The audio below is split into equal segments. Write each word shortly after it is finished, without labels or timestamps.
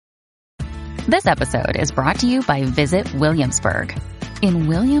This episode is brought to you by Visit Williamsburg. In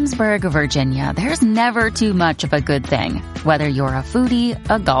Williamsburg, Virginia, there's never too much of a good thing. Whether you're a foodie,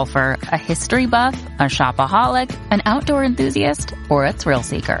 a golfer, a history buff, a shopaholic, an outdoor enthusiast, or a thrill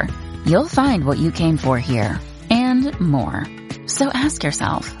seeker, you'll find what you came for here and more. So ask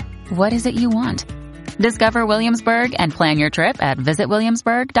yourself, what is it you want? Discover Williamsburg and plan your trip at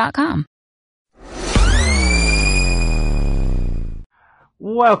visitwilliamsburg.com.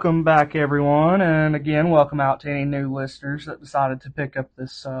 Welcome back, everyone, and again, welcome out to any new listeners that decided to pick up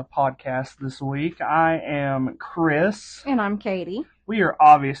this podcast this week. I am Chris. And I'm Katie. We are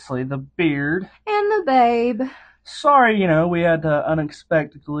obviously the Beard. And the Babe. Sorry, we had to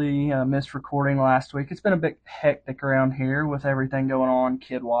unexpectedly miss recording last week. It's been a bit hectic around here with everything going on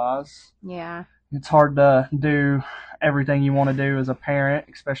kid-wise. Yeah. It's hard to do everything you want to do as a parent,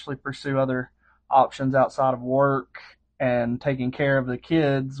 especially pursue other options outside of work and taking care of the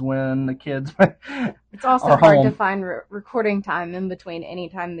kids when the kids It's also are hard home. to find recording time in between any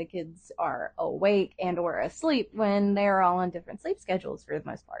time the kids are awake and or asleep when they're all on different sleep schedules for the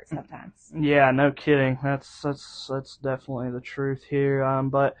most part sometimes. Yeah, no kidding. That's definitely the truth here.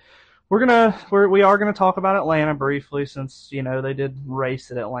 But we are gonna talk about Atlanta briefly since they did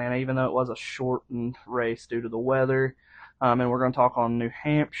race at Atlanta, even though it was a shortened race due to the weather. And we're going to talk on New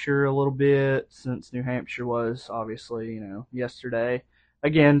Hampshire a little bit, since New Hampshire was obviously, yesterday.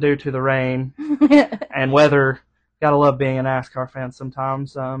 Again, due to the rain and weather. Gotta love being a NASCAR fan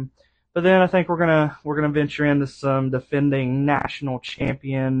sometimes. But then I think we're gonna venture into some defending national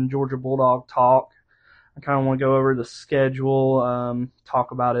champion Georgia Bulldog talk. I kind of want to go over the schedule, talk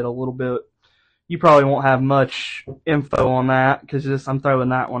about it a little bit. You probably won't have much info on that because I'm throwing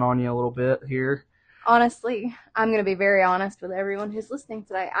that one on you a little bit here. Honestly, I'm going to be very honest with everyone who's listening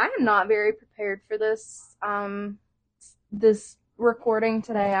today. I am not very prepared for this this recording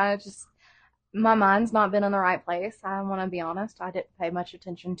today. My mind's not been in the right place. I want to be honest. I didn't pay much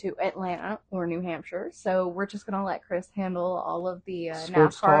attention to Atlanta or New Hampshire, so we're just going to let Chris handle all of the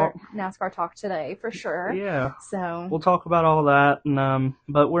NASCAR talk today for sure. Yeah. So we'll talk about all that, and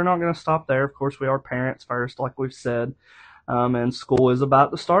but we're not going to stop there. Of course, we are parents first, like we've said. And school is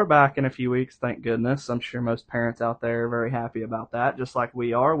about to start back in a few weeks, thank goodness. I'm sure most parents out there are very happy about that, just like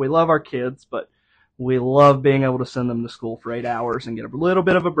we are. We love our kids, but we love being able to send them to school for 8 hours and get a little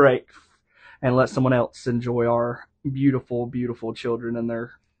bit of a break and let someone else enjoy our beautiful, beautiful children and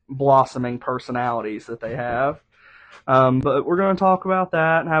their blossoming personalities that they have. But we're going to talk about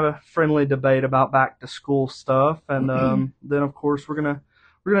that and have a friendly debate about back to school stuff. And then, of course, we're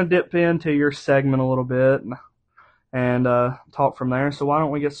gonna dip into your segment a little bit and talk from there. So why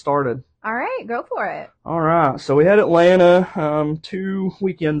don't we get started? All right, go for it. All right. So we had Atlanta 2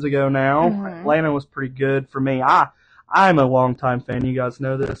 weekends ago now. Mm-hmm. Atlanta was pretty good for me. I'm a longtime fan. You guys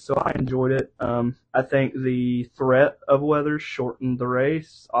know this, so I enjoyed it. I think the threat of weather shortened the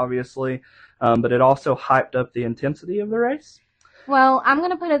race, obviously, but it also hyped up the intensity of the race. Well, I'm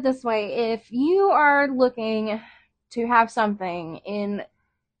going to put it this way. If you are looking to have something in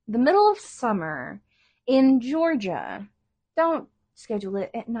the middle of summer in Georgia, don't schedule it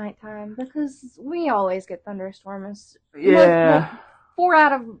at nighttime because we always get thunderstorms. Yeah. 4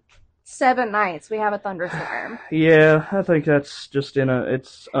 out of 7 nights we have a thunderstorm. Yeah, I think that's just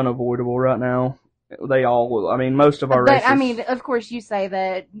it's unavoidable right now. They all will. I mean, most of our races. But I mean, of course, you say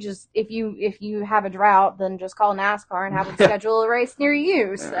that just if you have a drought, then just call NASCAR and have them schedule a race near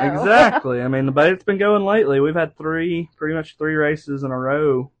you. So. Exactly. I mean, the way it's been going lately, we've had pretty much three races in a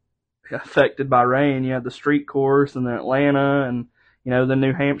row affected by rain. You had the street course and then Atlanta, and then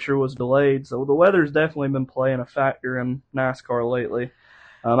New Hampshire was delayed. So the weather's definitely been playing a factor in NASCAR lately.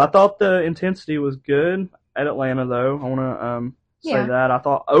 I thought the intensity was good at Atlanta, though. I want to say that. I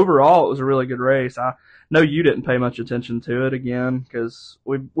thought overall it was a really good race. I know you didn't pay much attention to it again because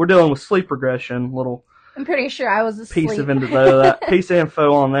we're dealing with sleep regression. I'm pretty sure I was asleep. Piece of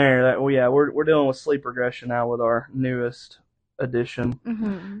info on there. That we're dealing with sleep regression now with our newest edition.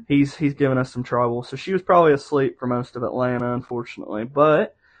 Mm-hmm. He's giving us some trouble. So she was probably asleep for most of Atlanta, unfortunately.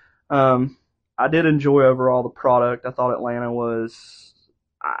 But I did enjoy overall the product. I thought Atlanta was.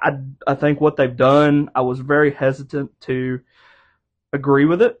 I think what they've done. I was very hesitant to agree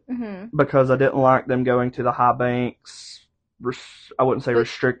with it because I didn't like them going to the high banks. I wouldn't say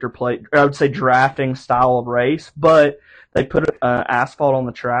restrictor plate. I would say drafting style of race, but they put asphalt on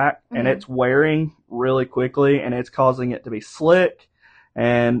the track and it's wearing really quickly and it's causing it to be slick.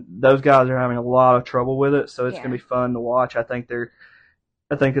 And those guys are having a lot of trouble with it, so it's going to be fun to watch. I think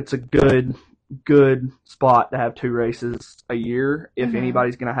it's a good spot to have 2 races a year if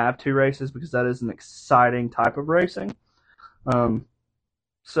anybody's going to have 2 races, because that is an exciting type of racing.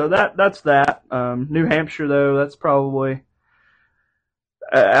 So that's that. New Hampshire, though, that's probably,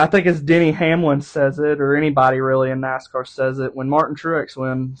 I think as Denny Hamlin says it, or anybody really in NASCAR says it, when Martin Truex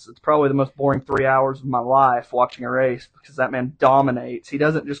wins, it's probably the most boring 3 hours of my life watching a race because that man dominates. He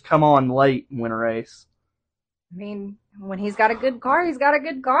doesn't just come on late and win a race. I mean, when he's got a good car, he's got a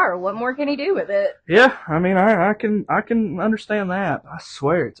good car. What more can he do with it? Yeah, I mean, I can understand that. I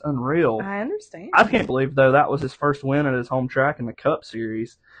swear, it's unreal. I understand. I can't believe, though, that was his first win at his home track in the Cup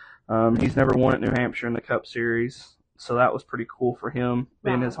Series. He's never won at New Hampshire in the Cup Series, so that was pretty cool for him,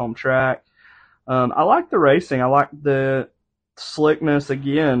 being his home track. I like the racing. I like the slickness,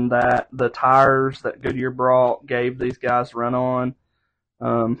 again, that the tires that Goodyear brought gave these guys run on.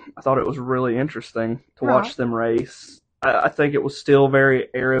 I thought it was really interesting to watch them race. I think it was still very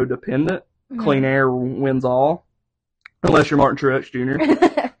aero dependent. Mm-hmm. Clean air wins all, unless you're Martin Truex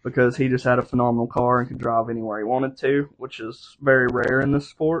Jr., because he just had a phenomenal car and could drive anywhere he wanted to, which is very rare in this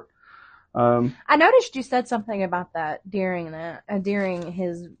sport. I noticed you said something about that during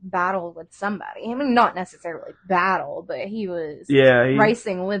his battle with somebody. I mean, not necessarily battle, but he was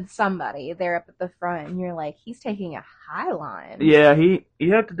racing with somebody there up at the front, and you're like, he's taking a high line. Yeah,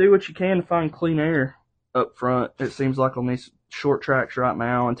 you have to do what you can to find clean air up front. It seems like on these short tracks right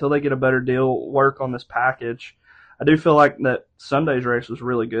now, until they get a better deal, work on this package. I do feel like that Sunday's race was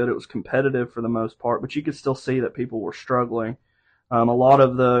really good. It was competitive for the most part, but you could still see that people were struggling. A lot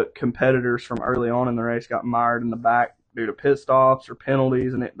of the competitors from early on in the race got mired in the back due to pit stops or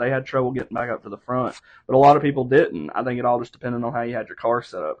penalties, and they had trouble getting back up to the front. But a lot of people didn't. I think it all just depended on how you had your car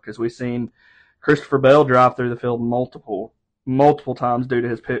set up, because we've seen Christopher Bell drive through the field multiple times due to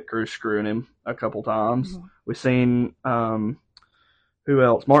his pit crew screwing him a couple times. Mm-hmm. We've seen, who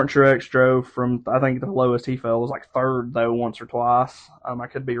else? Martin Truex drove from, I think the lowest he fell was like third, though, once or twice. I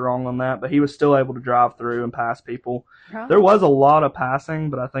could be wrong on that, but he was still able to drive through and pass people. Huh? There was a lot of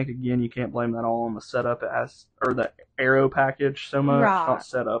passing, but I think, again, you can't blame that all on the setup it has, or the aero package so much. Right. Not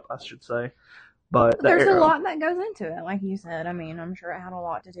setup, I should say. But there's a lot that goes into it, like you said. I mean, I'm sure it had a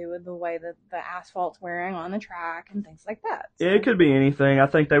lot to do with the way that the asphalt's wearing on the track and things like that. So. Yeah, it could be anything. I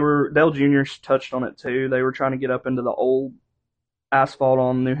think Dale Jr. touched on it too. They were trying to get up into the old asphalt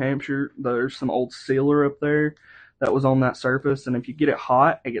on New Hampshire. There's some old sealer up there that was on that surface, and if you get it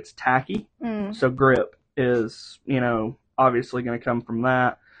hot, it gets tacky. So grip is, obviously going to come from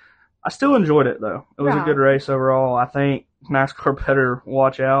that. I still enjoyed it, though. It was a good race overall. I think NASCAR better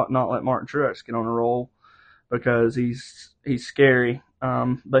watch out and not let Martin Truex get on a roll, because he's scary.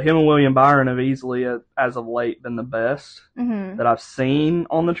 But him and William Byron have easily, as of late, been the best that I've seen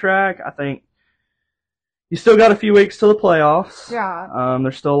on the track. I think you still got a few weeks till the playoffs. Yeah.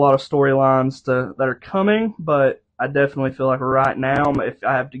 There's still a lot of storylines that are coming, but I definitely feel like right now, if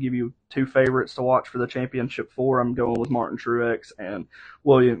I have to give you two favorites to watch for the championship 4, I'm going with Martin Truex and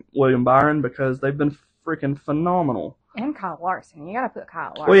William Byron, because they've been freaking phenomenal. And Kyle Larson. You got to put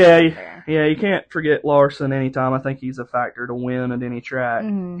Kyle Larson there. Yeah, you can't forget Larson anytime. I think he's a factor to win at any track.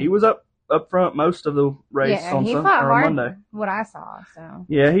 Mm-hmm. He was up front most of the race on Monday. What I saw, so.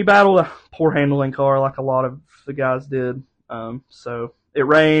 Yeah, he battled a poor handling car like a lot of the guys did. So it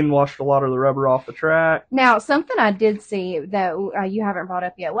rained, washed a lot of the rubber off the track. Now, something I did see that you haven't brought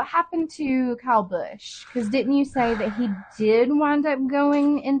up yet. What happened to Kyle Busch? Because didn't you say that he did wind up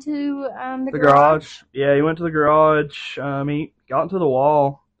going into the garage? Yeah, he went to the garage. He got into the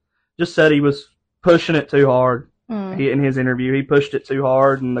wall. Just said he was pushing it too hard. In his interview, he pushed it too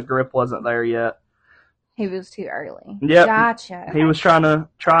hard, and the grip wasn't there yet. He was too early. Yep. Gotcha. He was trying to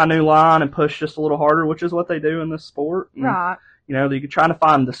try a new line and push just a little harder, which is what they do in this sport. And, right. You're trying to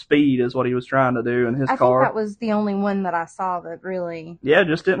find the speed is what he was trying to do in his car. I think that was the only one that I saw that really... Yeah,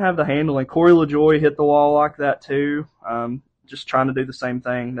 just didn't have the handling. Corey LaJoie hit the wall like that, too. Just trying to do the same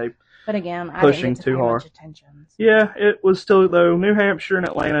thing. But again, I pushing didn't get to too pay hard. Much attention. So. Yeah, it was still, though, New Hampshire and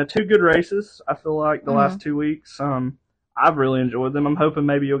Atlanta, 2 good races, I feel like, the last 2 weeks. I've really enjoyed them. I'm hoping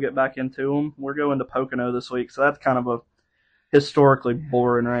maybe you'll get back into them. We're going to Pocono this week, so that's kind of a historically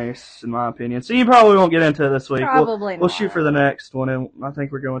boring race, in my opinion. So you probably won't get into it this week. Probably We'll shoot for the next one, and I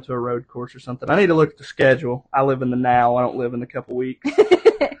think we're going to a road course or something. I need to look at the schedule. I live in the now. I don't live in the couple weeks.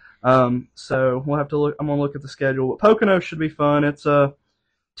 So we'll have to look. I'm going to look at the schedule. But Pocono should be fun. It's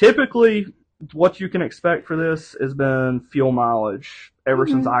typically what you can expect for this has been fuel mileage ever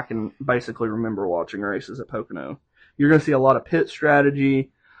since I can basically remember watching races at Pocono. You're going to see a lot of pit strategy,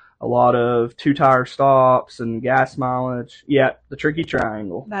 a lot of 2-tire stops and gas mileage. Yeah, the tricky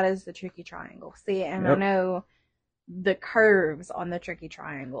triangle. That is the tricky triangle. See, and I know the curves on the tricky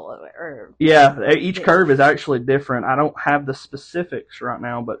triangle are... Yeah, each curve is actually different. I don't have the specifics right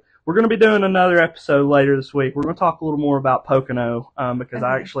now, but we're going to be doing another episode later this week. We're going to talk a little more about Pocono because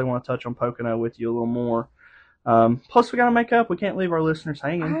I actually want to touch on Pocono with you a little more. Plus, we got to make up. We can't leave our listeners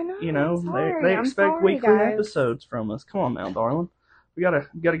hanging. I know. You know, they expect weekly episodes from us. Come on now, darling. We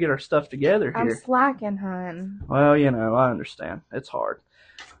gotta get our stuff together here. I'm slacking, hon. Well, you know, I understand. It's hard.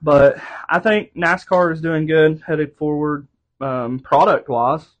 But I think NASCAR is doing good headed forward,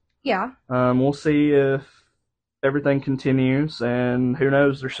 product-wise. Yeah. We'll see if everything continues, and who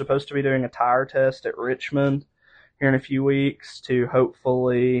knows, they're supposed to be doing a tire test at Richmond here in a few weeks to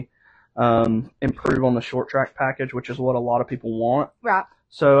hopefully improve on the short track package, which is what a lot of people want. Right.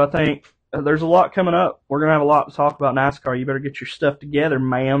 So I think there's a lot coming up. We're going to have a lot to talk about NASCAR. You better get your stuff together,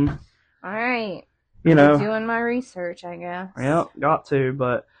 ma'am. All right. You know, doing my research, I guess. Yeah, got to.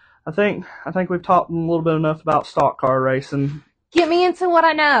 But I think we've talked a little bit enough about stock car racing. Get me into what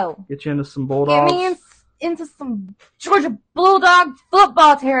I know. Get you into some Bulldogs. Get me into some Georgia Bulldog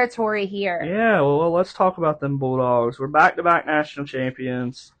football territory here. Yeah, well, let's talk about them Bulldogs. We're back-to-back national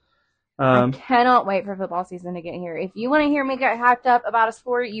champions. I cannot wait for football season to get here. If you want to hear me get hyped up about a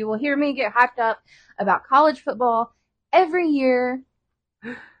sport, you will hear me get hyped up about college football every year.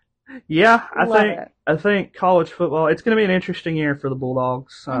 Yeah, I think college football, it's going to be an interesting year for the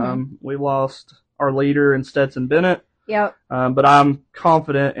Bulldogs. We lost our leader in Stetson Bennett. Yep. But I'm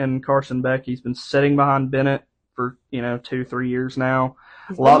confident in Carson Beck. He's been sitting behind Bennett for, 2-3 years now.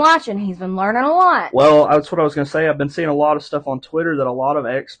 He's been watching. He's been learning a lot. Well, that's what I was going to say. I've been seeing a lot of stuff on Twitter that a lot of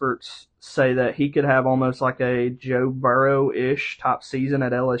experts say that he could have almost like a Joe Burrow-ish type season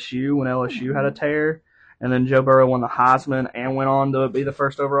at LSU when LSU had a tear. And then Joe Burrow won the Heisman and went on to be the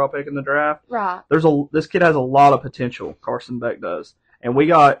first overall pick in the draft. Right. This kid has a lot of potential, Carson Beck does. And we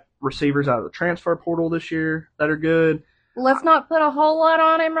got receivers out of the transfer portal this year that are good. Let's not put a whole lot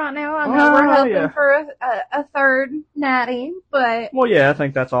on him right now. I know we're hoping for a third natty, but... Well, yeah, I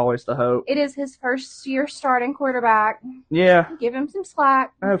think that's always the hope. It is his first year starting quarterback. Yeah. Give him some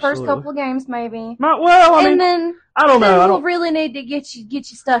slack. Absolutely. First couple of games, maybe. Then I don't know. We'll really need to get you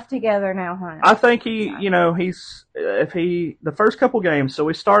stuff together now, hon. I think the first couple games, so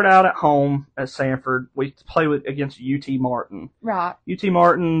we start out at home at Sanford. We play against UT Martin. Right. UT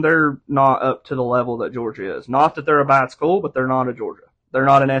Martin, they're not up to the level that Georgia is. Not that they're a bad school, but they're not a Georgia. They're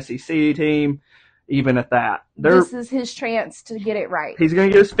not an SEC team, even at that. This is his chance to get it right. He's going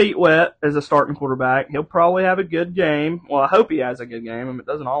to get his feet wet as a starting quarterback. He'll probably have a good game. Well, I hope he has a good game. I mean, it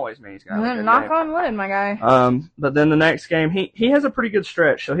doesn't always mean he's going to have a good Knock game. on wood, my guy. But then the next game, he has a pretty good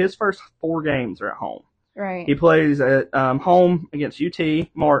stretch. So his first 4 games are at home. Right. He plays at home against UT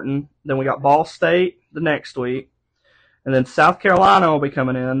Martin. Then we got Ball State the next week. And then South Carolina will be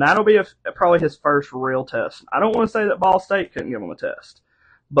coming in. That'll be probably his first real test. I don't want to say that Ball State couldn't give him a test.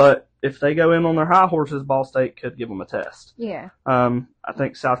 But if they go in on their high horses, Ball State could give them a test. Yeah. I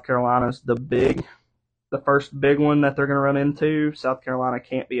think South Carolina's the first big one that they're going to run into. South Carolina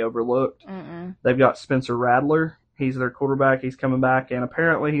can't be overlooked. They've got Spencer Rattler. He's their quarterback. He's coming back, and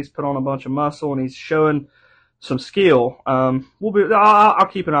apparently he's put on a bunch of muscle, and he's showing some skill. I'll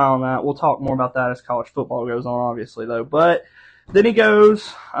keep an eye on that. We'll talk more about that as college football goes on, obviously, though. But then he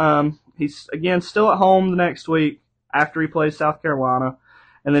goes, he's, again, still at home the next week after he plays South Carolina.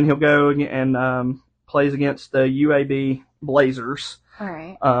 And then he'll go and plays against the UAB Blazers. All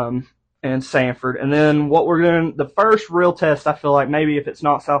right. And Sanford. And then what we're doing, the first real test, I feel like maybe if it's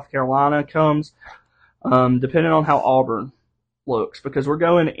not South Carolina comes, depending on how Auburn looks. Because we're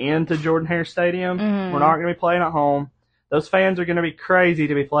going into Jordan-Hare Stadium. We're not going to be playing at home. Those fans are going to be crazy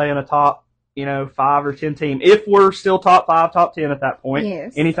to be playing a top, 5 or 10 team. If we're still top 5, top 10 at that point.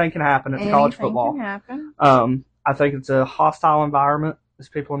 Yes. Anything can happen. It's college football. Anything can happen. I think it's a hostile environment, as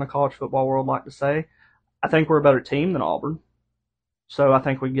people in the college football world like to say. I think we're a better team than Auburn. So I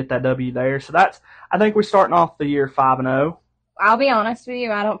think we can get that W there. So I think we're starting off the year 5-0. I'll be honest with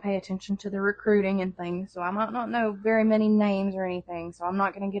you, I don't pay attention to the recruiting and things, so I might not know very many names or anything, so I'm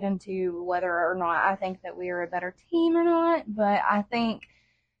not going to get into whether or not I think that we are a better team or not, but I think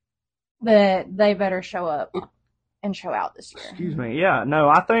that they better show up and show out this year. Excuse me. Yeah, no,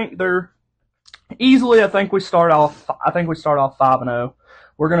 I think they're easily, I think we start off 5-0.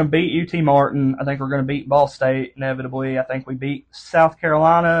 We're going to beat UT Martin. I think we're going to beat Ball State inevitably. I think we beat South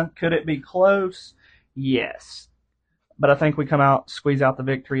Carolina. Could it be close? Yes. But I think we squeeze out the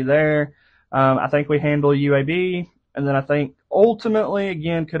victory there. I think we handle UAB. And then I think ultimately,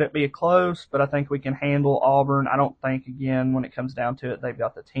 again, could it be close? But I think we can handle Auburn. I don't think, again, when it comes down to it, they've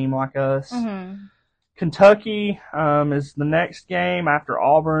got the team like us. Kentucky is the next game after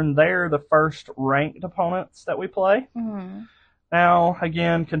Auburn. They're the first ranked opponents that we play. Now,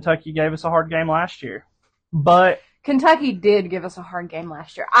 again, Kentucky gave us a hard game last year. But Kentucky did give us a hard game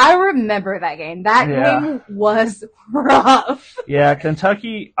last year. I remember that game. That game was rough. Yeah,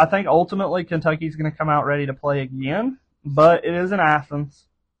 Kentucky, I think ultimately Kentucky's going to come out ready to play again, but it is in Athens.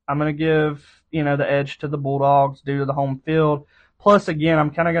 I'm going to give, the edge to the Bulldogs due to the home field. Plus, again,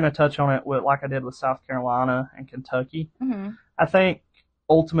 I'm kind of going to touch on it like I did with South Carolina and Kentucky. Mm-hmm. I think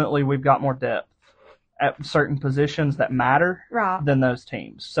ultimately we've got more depth at certain positions that matter than those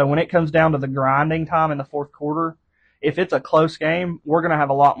teams. So when it comes down to the grinding time in the fourth quarter, if it's a close game, we're going to have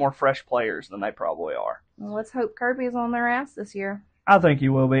a lot more fresh players than they probably are. Well, let's hope Kirby's on their ass this year. I think he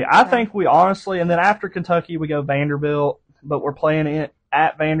will be. I think we honestly, and then after Kentucky, we go Vanderbilt, but we're playing it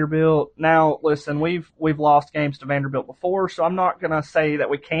at Vanderbilt. Now, listen, we've lost games to Vanderbilt before, so I'm not going to say that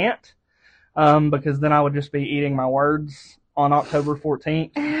we can't, because then I would just be eating my words on October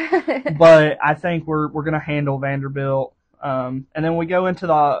 14th. But I think we're going to handle Vanderbilt. And then we go into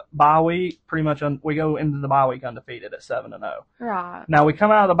the bye week, we go into the bye week undefeated at 7-0. Right. Now we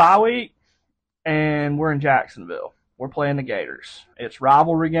come out of the bye week and we're in Jacksonville. We're playing the Gators. It's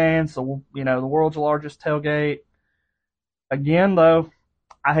rivalry game, so, the world's largest tailgate. Again, though,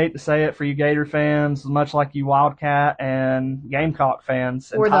 I hate to say it for you Gator fans, much like you Wildcat and Gamecock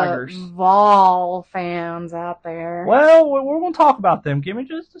fans and or Tigers. The Vol fans out there. Well, we're going to talk about them. Give me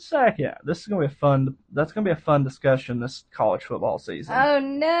just a second. This is going to be a fun discussion this college football season. Oh,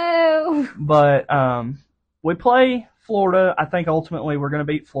 no. But we play Florida. I think ultimately we're going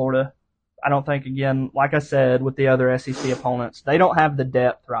to beat Florida. I don't think, again, like I said, with the other SEC opponents, they don't have the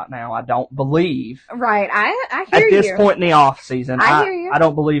depth right now, I don't believe. Right. I hear you. At this point in the offseason, I hear you. I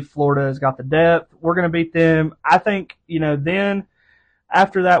don't believe Florida has got the depth. We're going to beat them. I think, then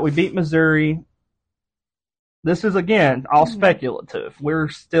after that we beat Missouri. This is, again, all speculative. We're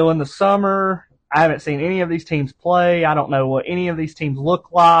still in the summer. I haven't seen any of these teams play. I don't know what any of these teams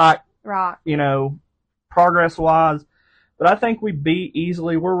look like, right. Progress-wise. But I think we beat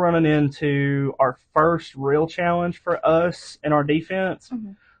easily. We're running into our first real challenge for us in our defense.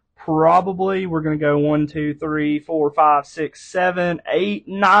 Mm-hmm. Probably we're going to go 1, 2, 3, 4, 5, 6, 7, 8,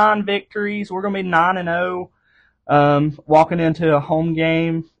 9 victories. We're going to be 9-0. Walking into a home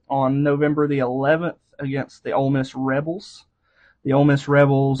game on November the 11th against the Ole Miss Rebels. The Ole Miss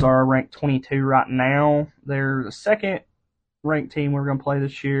Rebels are ranked 22 right now. They're the second ranked team we're going to play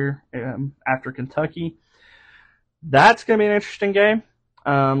this year after Kentucky. That's going to be an interesting game.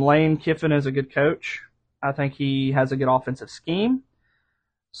 Lane Kiffin is a good coach. I think he has a good offensive scheme.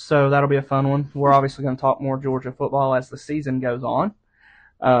 So that'll be a fun one. We're obviously going to talk more Georgia football as the season goes on.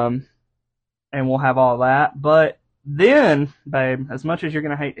 And we'll have all that. But then, babe, as much as you're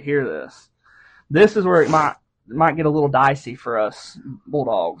going to hate to hear this is where it might get a little dicey for us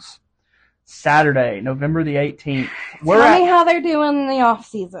Bulldogs. Saturday, November the 18th. Tell me how they're doing in the off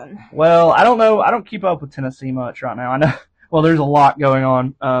season. Well, I don't know. I don't keep up with Tennessee much right now. I know. Well, there's a lot going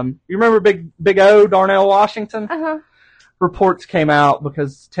on. You remember Big O, Darnell Washington? Uh-huh. Reports came out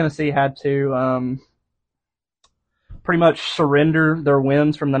because Tennessee had to pretty much surrender their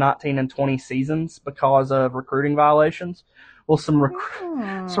wins from the 19 and 20 seasons because of recruiting violations. Well,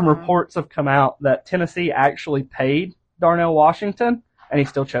 some reports have come out that Tennessee actually paid Darnell Washington, and he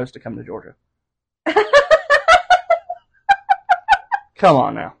still chose to come to Georgia. Come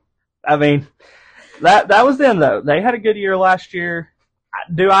on now. I mean, that was them, though. They had a good year last year.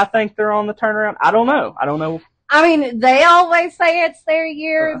 Do I think they're on the turnaround? I don't know. I mean, they always say it's their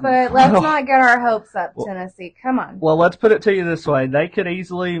year, but let's not get our hopes up, Tennessee. Come on. Well, let's put it to you this way.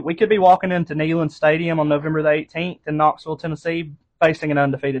 We could be walking into Neyland Stadium on November the 18th in Knoxville, Tennessee, facing an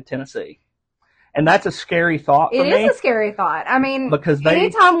undefeated Tennessee. And that's a scary thought for me. It is a scary thought. I mean, because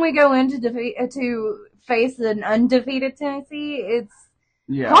anytime we go into to face an undefeated Tennessee, it's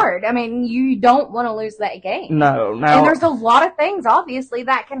hard. I mean, you don't want to lose that game. No. And there's a lot of things, obviously,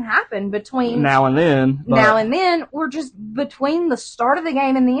 that can happen between now and then. Or just between the start of the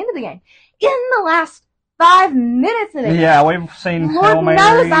game and the end of the game. In the last 5 minutes of it. Yeah, we've seen Hail Marys.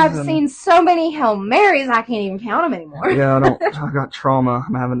 Lord knows I've seen so many Hail Marys, I can't even count them anymore. Yeah, I got trauma.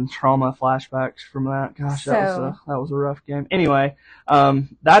 I'm having trauma flashbacks from that. Gosh, that was a rough game. Anyway,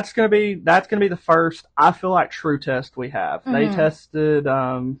 that's gonna be the first, I feel like, true test we have. Mm-hmm. They tested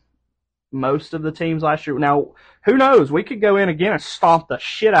most of the teams last year. Now, who knows? We could go in again and stomp the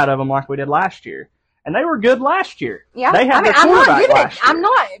shit out of them like we did last year. And they were good last year. Yeah, they had their quarterback last year. I'm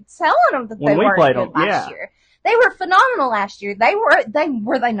not telling them that they weren't good last year. They were phenomenal last year.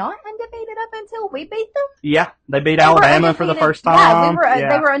 Were they not undefeated up until we beat them? Yeah, they beat Alabama for the first time.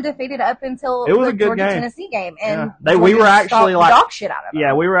 They were undefeated up until it was a good Georgia-Tennessee game, and we were actually like dog shit out of them.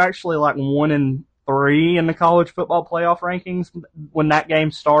 Yeah, we were actually like 1-3 in the college football playoff rankings when that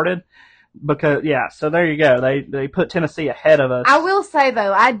game started. Because so there you go. They put Tennessee ahead of us. I will say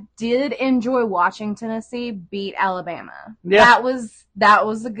though, I did enjoy watching Tennessee beat Alabama. Yeah. That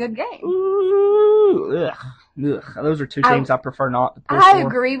was a good game. Ooh, ugh. Those are two teams I prefer not to pull for. I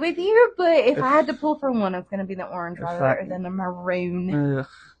agree with you, but if I had to pull for one, it's going to be the orange rather than the maroon. Ugh,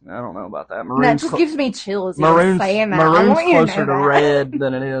 I don't know about that. That just gives me chills. Maroon's Maroon's closer to red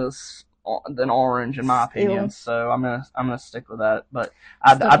than it is than orange, in my opinion. So I'm gonna stick with that. But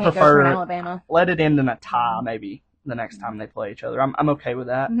I prefer Alabama. Let it end in a tie, maybe the next time they play each other. I'm okay with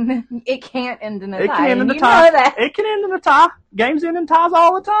that. It can't end in a tie. It can end in a tie. It can end in a tie. Games end in ties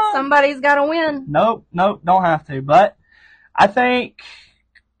all the time. Somebody's got to win. Nope, don't have to. But I think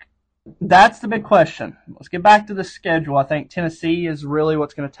that's the big question. Let's get back to the schedule. I think Tennessee is really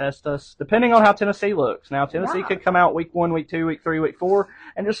what's going to test us, depending on how Tennessee looks. Now, Tennessee could come out week 1, week 2, week 3, week 4,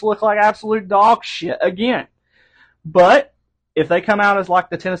 and just look like absolute dog shit again. But if they come out as like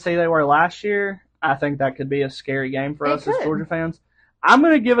the Tennessee they were last year, I think that could be a scary game for us as Georgia fans. I'm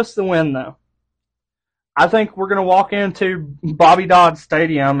going to give us the win, though. I think we're going to walk into Bobby Dodd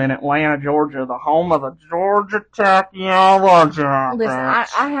Stadium in Atlanta, Georgia, the home of the Georgia Tech Yellow Jackets. Listen,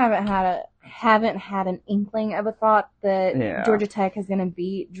 I haven't had an inkling of a thought that Georgia Tech is going to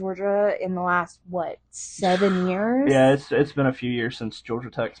beat Georgia in the last 7 years. Yeah, it's been a few years since Georgia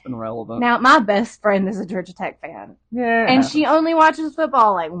Tech's been relevant. Now, my best friend is a Georgia Tech fan. Yeah, and she only watches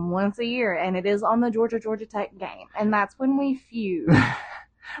football like once a year, and it is on the Georgia Tech game, and that's when we feud.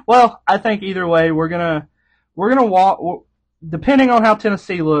 Well, I think either way, we're gonna walk. Depending on how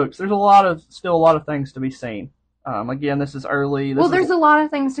Tennessee looks, there's still a lot of things to be seen. Again, this is early. There's a lot of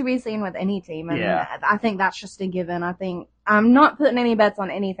things to be seen with any team, and I think that's just a given. I think I'm not putting any bets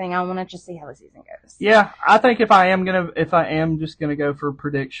on anything. I want to just see how the season goes. Yeah, I think if I am just gonna go for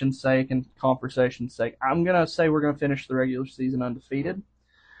prediction's sake and conversation's sake, I'm gonna say we're gonna finish the regular season undefeated.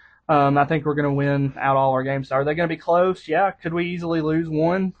 I think we're gonna win out all our games. Are they gonna be close? Yeah. Could we easily lose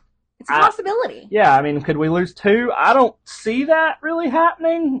one? It's a possibility. Yeah, I mean, could we lose 2? I don't see that really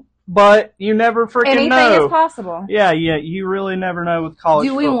happening, but you never freaking know. Anything is possible. Yeah, you really never know with college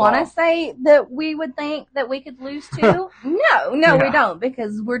football. Do we want to say that we would think that we could lose 2? No, we don't,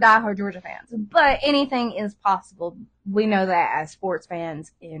 because we're diehard Georgia fans. But anything is possible. We know that as sports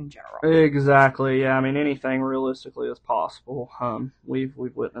fans in general. Exactly, yeah. I mean, anything realistically is possible. We've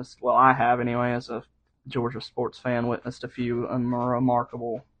witnessed, well, I have anyway, as a Georgia sports fan, witnessed a few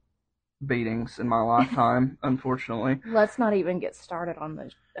remarkable beatings in my lifetime, unfortunately. Let's not even get started on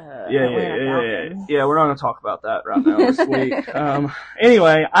the Atlanta Falcons. Yeah, we're not going to talk about that right now this week.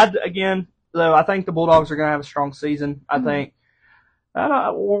 Anyway, I think the Bulldogs are going to have a strong season. I think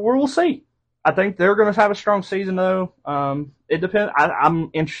we'll see. I think they're going to have a strong season, though. It depends. I'm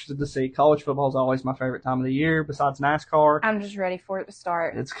interested to see. College football is always my favorite time of the year, besides NASCAR. I'm just ready for it to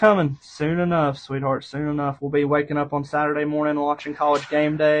start. It's coming soon enough, sweetheart. Soon enough. We'll be waking up on Saturday morning watching College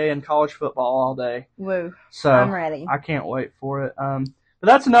Game Day and college football all day. Woo! So I'm ready. I can't wait for it. But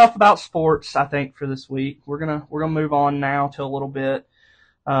that's enough about sports, I think, for this week. We're gonna move on now to a little bit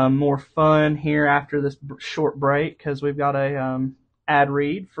more fun here after this short break, because we've got a ad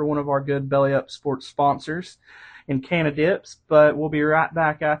read for one of our good Belly Up Sports sponsors in Canadips, but we'll be right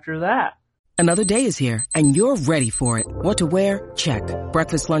back after that. Another day is here, and you're ready for it. What to wear? Check.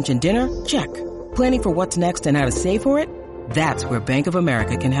 Breakfast, lunch, and dinner? Check. Planning for what's next and how to save for it? That's where Bank of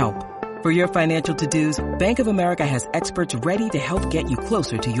America can help. For your financial to-dos, Bank of America has experts ready to help get you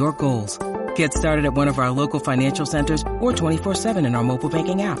closer to your goals. Get started at one of our local financial centers or 24/7 in our mobile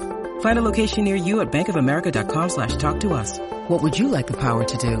banking app. Find a location near you at bankofamerica.com/talktous. What would you like the power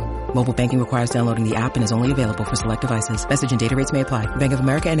to do? Mobile banking requires downloading the app and is only available for select devices. Message and data rates may apply. Bank of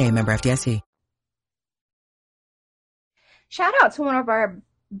America N.A., member FDIC. Shout out to one of our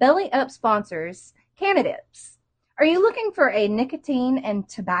Belly Up sponsors, Canadips. Are you looking for a nicotine and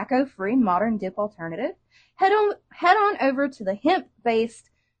tobacco-free modern dip alternative? Head on over to the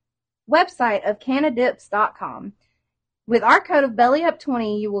hemp-based website of Canadips.com. With our code of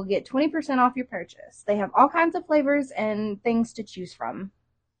BELLYUP20, you will get 20% off your purchase. They have all kinds of flavors and things to choose from.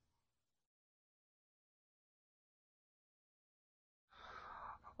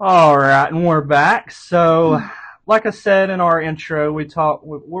 All right, and we're back. So, like I said in our intro,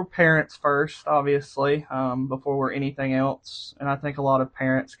 we're parents first, obviously, before we're anything else. And I think a lot of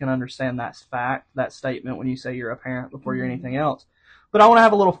parents can understand that statement when you say you're a parent before you're anything else. But I want to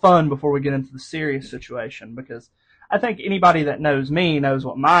have a little fun before we get into the serious situation, because I think anybody that knows me knows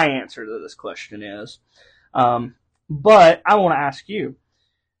what my answer to this question is. But I want to ask you,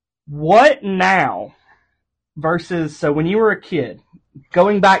 what now versus, so when you were a kid,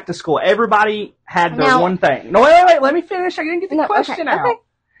 going back to school, everybody had their one thing. No, wait, let me finish. I didn't get the question out.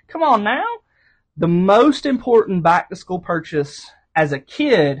 Come on now. The most important back-to-school purchase as a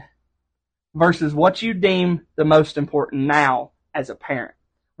kid versus what you deem the most important now as a parent.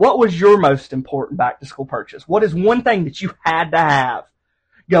 What was your most important back-to-school purchase? What is one thing that you had to have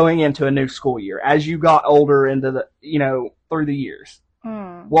going into a new school year as you got older into the, through the years?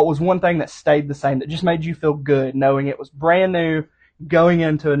 What was one thing that stayed the same that just made you feel good knowing it was brand new going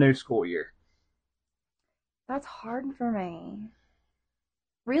into a new school year? That's hard for me.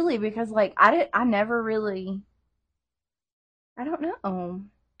 Really, because I don't know.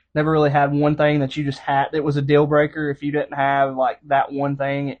 Never really had one thing that you just had that was a deal breaker. If you didn't have that one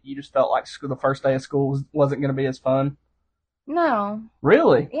thing, you just felt like the first day of school wasn't going to be as fun. No.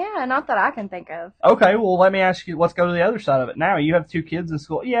 Really? Yeah, not that I can think of. Okay, well, let me ask you, let's go to the other side of it. Now, you have 2 kids in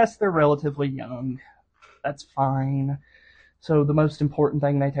school. Yes, they're relatively young. That's fine. So the most important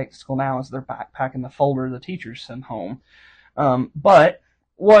thing they take to school now is their backpack and the folder the teachers send home. But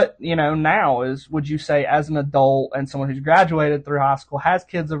what, now is, would you say as an adult and someone who's graduated through high school, has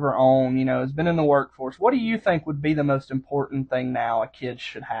kids of her own, has been in the workforce, what do you think would be the most important thing now a kid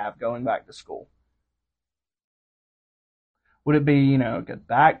should have going back to school? Would it be, a good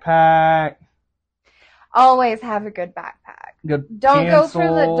backpack? Always have a good backpack. Good Don't pencils.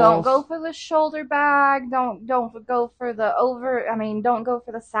 don't go for the shoulder bag. Don't go for don't go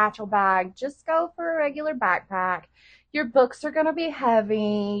for the satchel bag. Just go for a regular backpack. Your books are gonna be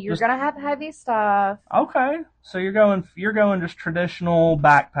heavy. You're gonna have heavy stuff. Okay, so you're going just traditional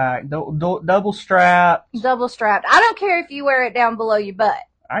backpack, double strapped. Double strapped. I don't care if you wear it down below your butt.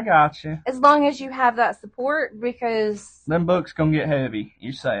 I got you. As long as you have that support, because them books gonna get heavy.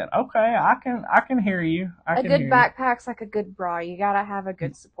 You saying? Okay, I can hear you. A good backpack's like a good bra. You gotta have a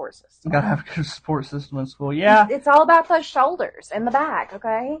good support system. You gotta have a good support system in school. Yeah, it's all about those shoulders and the back.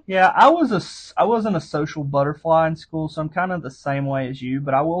 Okay. Yeah, I wasn't a social butterfly in school, so I'm kind of the same way as you.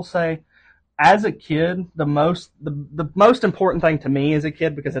 But I will say, as a kid, the most important thing to me as a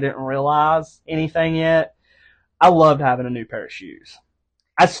kid, because I didn't realize anything yet, I loved having a new pair of shoes.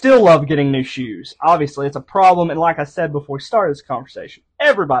 I still love getting new shoes. Obviously, it's a problem, and like I said before we started this conversation,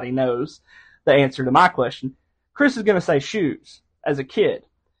 everybody knows the answer to my question. Chris is going to say shoes as a kid.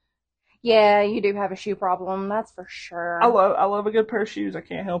 Yeah, you do have a shoe problem, that's for sure. I love a good pair of shoes. I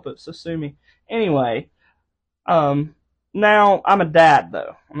can't help it, so sue me. Anyway, now I'm a dad,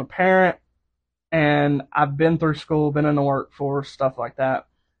 though. I'm a parent, and I've been through school, been in the workforce, stuff like that.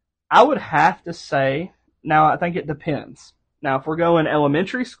 I would have to say, now I think it depends. Now, if we're going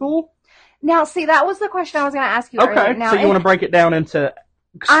elementary school. Now, see, that was the question I was going to ask you earlier. Okay, now, so you want to break it down into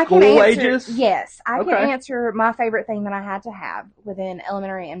school ages? Yes, I can answer my favorite thing that I had to have within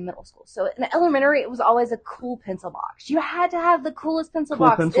elementary and middle school. So in elementary, it was always a cool pencil box. You had to have the coolest pencil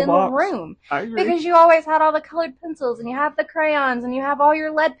box in the room. I agree. Because you always had all the colored pencils, and you have the crayons, and you have all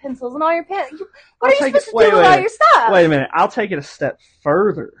your lead pencils, and all your pens. What are you supposed to do with all your stuff? Wait a minute. I'll take it a step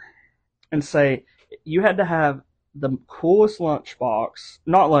further and say you had to have the coolest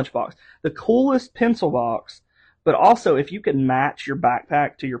the coolest pencil box, but also if you could match your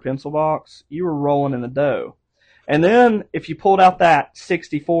backpack to your pencil box, you were rolling in the dough. And then if you pulled out that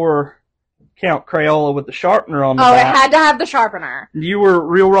 64 count Crayola with the sharpener on the back, it had to have the sharpener. You were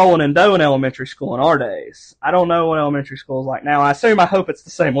real rolling in dough in elementary school in our days. I don't know what elementary school is like now. I hope it's the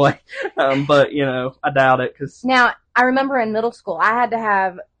same way. But I doubt it. Now, I remember in middle school, I had to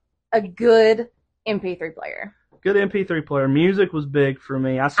have a good MP3 player. Good MP3 player. Music was big for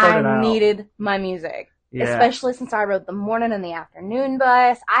me. I needed my music. Yeah. Especially since I rode the morning and the afternoon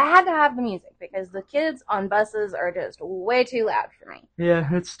bus. I had to have the music because the kids on buses are just way too loud for me. Yeah,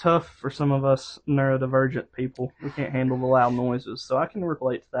 it's tough for some of us neurodivergent people. We can't handle the loud noises, so I can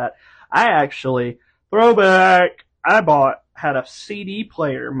relate to that. I actually, throwback, had a CD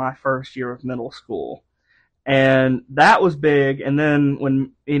player my first year of middle school. And that was big. And then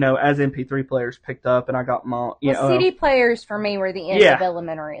when, as MP3 players picked up and I got my, CD players for me were the end of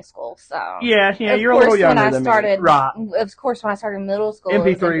elementary school. So yeah, you're a little younger than me. Right. Of course, when I started middle school,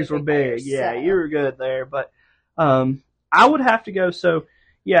 MP3s were big. Yeah, you were good there. But, I would have to go. So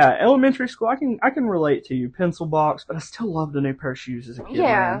yeah, elementary school, I can relate to you. Pencil box, but I still loved a new pair of shoes as a kid.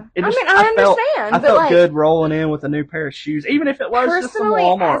 Yeah. I understand. I felt good rolling in with a new pair of shoes, even if it was just some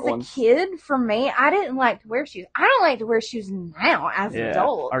Walmart ones. As a kid, for me, I didn't like to wear shoes. I don't like to wear shoes now as an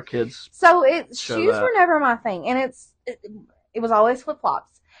adult. Our kids. So shoes were never my thing. And it was always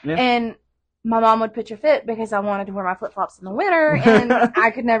flip-flops. Yeah. And my mom would pitch a fit because I wanted to wear my flip-flops in the winter, and I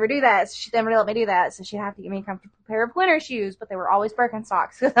could never do that. So she never let me do that. So she'd have to give me a comfortable pair of winter shoes, but they were always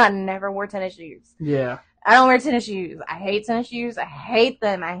Birkenstocks because I never wore tennis shoes. Yeah. I don't wear tennis shoes. I hate tennis shoes. I hate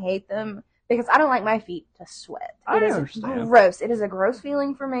them. because I don't like my feet to sweat. I It is understand. gross. It is a gross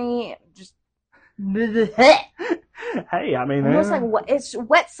feeling for me. Just Hey, I mean, almost like it's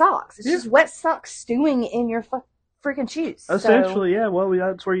wet socks. It's Yeah. just wet socks stewing in your freaking shoes. essentially, yeah. Well,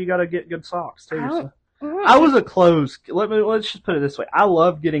 that's where you got to get good socks too. I don't- So. I was a clothes. Let's just put it this way. I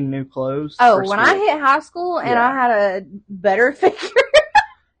love getting new clothes. Oh, for when school. I hit high school and Yeah. I had a better figure,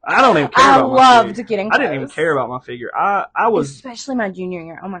 I don't even care I about my loved figure. getting I clothes. didn't even care about my figure. I was Especially my junior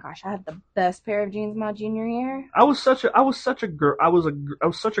year. Oh my gosh, I had the best pair of jeans my junior year. I was such a girl. I was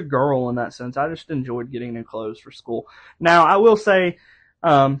such a girl in that sense. I just enjoyed getting new clothes for school. Now I will say,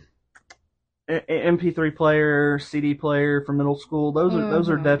 MP3 player, CD player for middle school. Those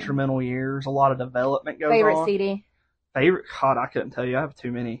are Mhm. detrimental years. A lot of development goes Favorite on. CD. Favorite? God, I couldn't tell you. I have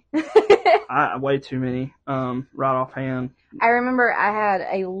too many. Way too many. Right offhand. I remember I had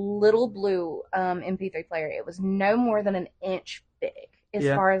a little blue MP3 player. It was no more than an inch big, as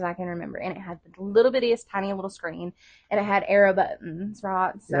Yeah. far as I can remember, and it had the little bittiest, tiny little screen, and it had arrow buttons,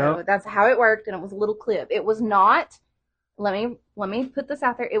 right? So Yep. that's how it worked, and it was a little clip. It was not. Let me put this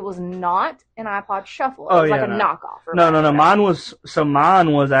out there. It was not an iPod Shuffle. It Oh, was like yeah, a no. knockoff. Or No. whatever. Mine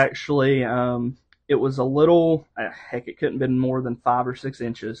was actually it was a little heck. It couldn't have been more than 5 or 6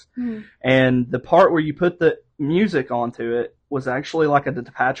 inches. Mhm. And the part where you put the music onto it was actually like a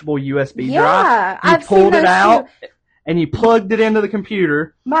detachable USB drive. Yeah, You I've seen pulled it those out too. and you plugged it into the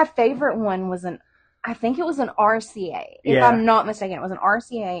computer. My favorite one was I think it was an RCA. If Yeah. I'm not mistaken, it was an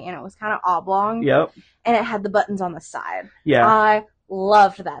RCA, and it was kind of oblong. Yep. And it had the buttons on the side. Yeah. I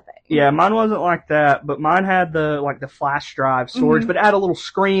loved that thing. Yeah, mine wasn't like that, but mine had the flash drive storage, Mhm. but it had a little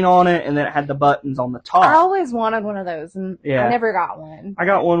screen on it, and then it had the buttons on the top. I always wanted one of those, and Yeah. I never got one. I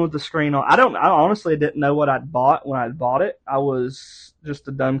got one with the screen on. I honestly didn't know what I'd bought when I bought it. I was just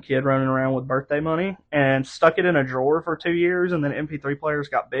a dumb kid running around with birthday money and stuck it in a drawer for 2 years, and then MP3 players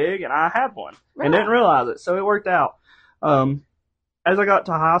got big, and I had one and didn't realize it, so it worked out. As I got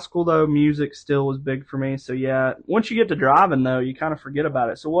to high school, though, music still was big for me. So yeah, once you get to driving, though, you kind of forget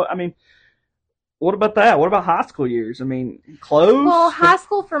about it. So what about that? What about high school years? I mean, clothes? Well, high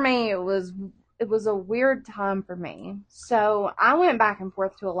school for me, it was a weird time for me. So I went back and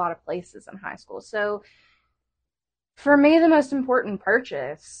forth to a lot of places in high school. So for me, the most important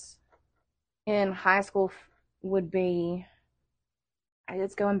purchase in high school would be,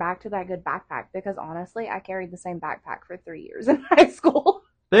 it's going back to that good backpack, because honestly, I carried the same backpack for 3 years in high school.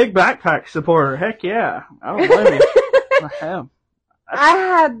 Big backpack supporter. Heck yeah. I don't blame you. I have. I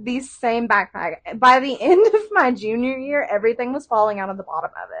had the same backpack. By the end of my junior year, everything was falling out of the bottom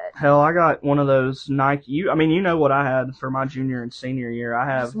of it. Hell, I got one of those Nike. You know what I had for my junior and senior year. I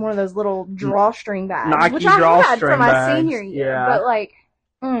have Just one of those little drawstring bags, Nike which I had drawstring for my bags, senior year. yeah. But like,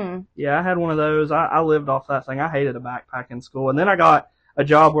 Yeah, I had one of those. I lived off that thing. I hated a backpack in school. And then I got a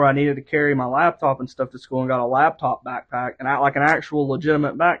job where I needed to carry my laptop and stuff to school, and got a laptop backpack, and like an actual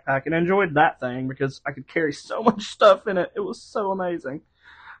legitimate backpack, and enjoyed that thing because I could carry so much stuff in it. It was so amazing.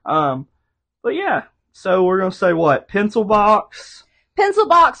 But yeah, so we're going to say what? Pencil box, pencil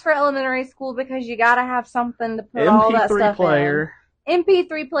box for elementary school, because you gotta have something to put all that MP3 stuff player, in.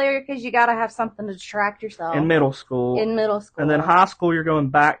 MP3 player, because you gotta have something to distract yourself. in middle school. In middle school. And then high school, you're going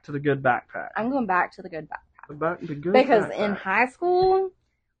back to the good backpack. I'm going back to the good backpack. Back to the good Because backpack. in high school,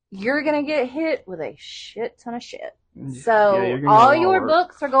 you're gonna get hit with a shit ton of shit. Yeah, So you're gonna all get a lot your of work.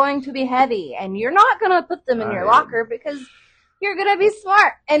 books are going to be heavy, and you're not gonna put them in your locker, because you're gonna be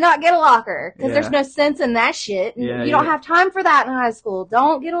smart and not get a locker, because there's no sense in that shit. And Yeah, you don't yeah. have time for that in high school.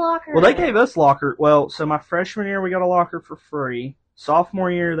 Don't get a locker. Well, they gave us locker. Well, so my freshman year, we got a locker for free.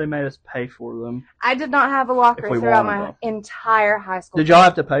 Sophomore year, they made us pay for them. I did not have a locker If we throughout wanted my them. entire high school. Did y'all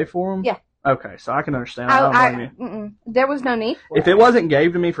have to pay for them? Yeah. Okay, so I can understand. I don't blame you. There was no need for If it wasn't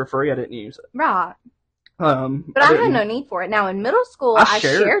gave to me for free, I didn't use it. right. But But I had no need for it. Now in middle school, I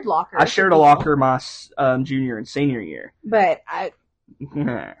shared lockers. I shared a with locker my junior and senior year. people, but I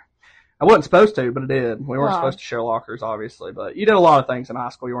I wasn't supposed to, but I did. We weren't Well. supposed to share lockers, obviously, but you did a lot of things in high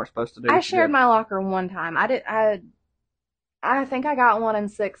school you weren't supposed to do. I which you shared did. my locker one time. I think I got one in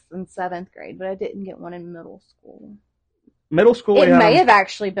 6th and 7th grade, but I didn't get one in middle school. Middle school. It we may had- have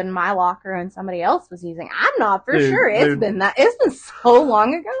actually been my locker and somebody else was using. I'm not for Dude, sure. It's dude. been so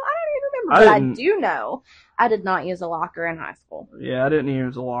long ago. I don't even remember. I But I didn't- do know I did not use a locker in high school. Yeah, I didn't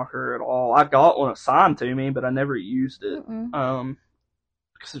use a locker at all. I got one assigned to me, but I never used it. Mm-mm.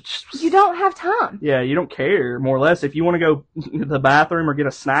 You don't have time. Yeah, you don't care, more or less. If you want to go to the bathroom or get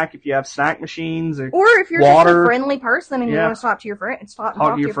a snack, if you have snack machines or if you're water, just a friendly person and you want to stop to your friend, talk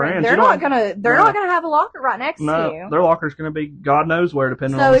to your friend, they're not gonna have a locker right next to you. Their locker's gonna be God knows where,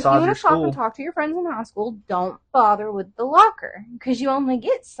 depending so on the size of your So if you want to school. and talk to your friends in high school, don't bother with the locker because you only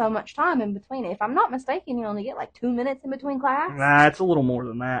get so much time in between. If I'm not mistaken, you only get like 2 minutes in between class. Nah, it's a little more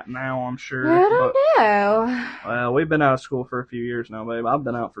than that now, I'm sure. I don't know. Well, we've been out of school for a few years now, babe. I've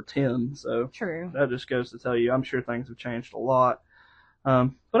been out for 10, so true. That just goes to tell you, I'm sure things have changed a lot.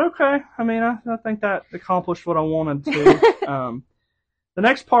 But okay, I mean, I think that accomplished what I wanted to. The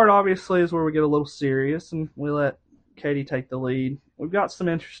next part, obviously, is where we get a little serious, and we let Katie take the lead. We've got some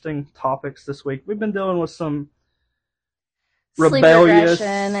interesting topics this week. We've been dealing with some rebellious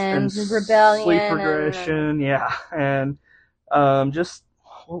and rebellion, sleep regression, and just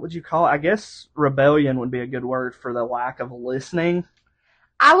what would you call it? I guess rebellion would be a good word for the lack of listening.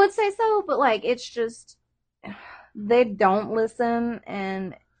 I would say so, but like it's just they don't listen,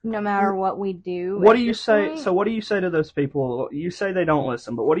 and no matter what we do. What do you say? So what do you say to those people? You say they don't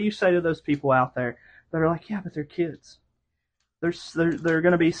listen, but what do you say to those people out there that are like, yeah, but they're kids. They're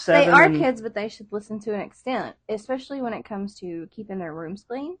going to be 7. They are kids, but they should listen to an extent, especially when it comes to keeping their rooms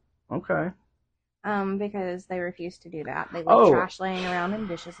clean. Okay. Because they refuse to do that. They leave trash laying around and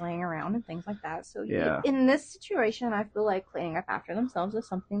dishes laying around and things like that. So in this situation, I feel like cleaning up after themselves is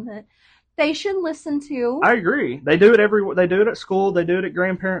something that they should listen to. I agree. They do it They do it at school. They do it at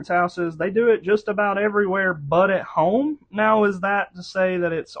grandparents' houses. They do it just about everywhere but at home. Now, is that to say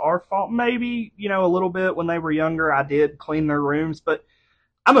that it's our fault? Maybe, a little bit when they were younger, I did clean their rooms, but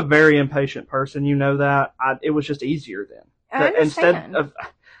I'm a very impatient person. You know that. It was just easier then. I understand.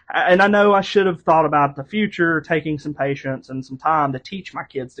 And I know I should have thought about the future, taking some patience and some time to teach my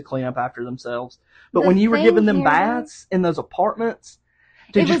kids to clean up after themselves. But when you were giving them baths in those apartments,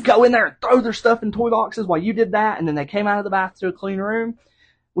 to just go in there and throw their stuff in toy boxes while you did that, and then they came out of the bath to a clean room,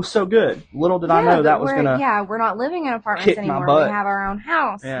 was so good. Little did I know that was going to we're not living in apartments anymore. We have our own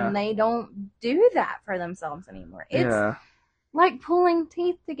house, and they don't do that for themselves anymore. It's like pulling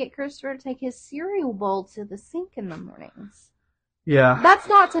teeth to get Christopher to take his cereal bowl to the sink in the mornings. Yeah. That's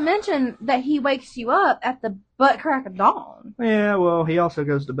not to mention that he wakes you up at the butt crack of dawn. Yeah, well, he also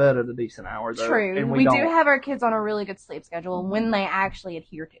goes to bed at a decent hour, though. True. And we do have our kids on a really good sleep schedule when they actually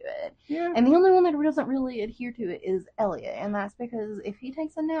adhere to it. Yeah. And the only one that doesn't really adhere to it is Elliot. And that's because if he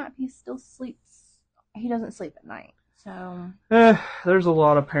takes a nap, he still sleeps. He doesn't sleep at night. So. There's a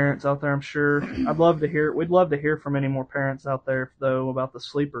lot of parents out there, I'm sure. I'd love to hear. We'd love to hear from any more parents out there, though, about the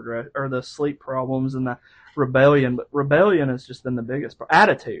sleep problems and the rebellion. But rebellion has just been the biggest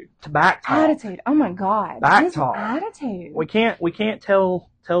attitude to back talk. Attitude. Oh my God. Back talk. Attitude. We can't tell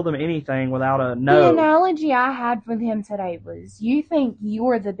them anything without a no. The analogy I had with him today was, you think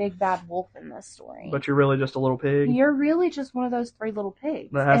you're the big bad wolf in this story, but you're really just a little pig. You're really just one of those 3 little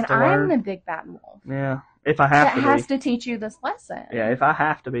pigs, and I'm the big bad wolf. Yeah. If I have to be. That has to teach you this lesson. Yeah, if I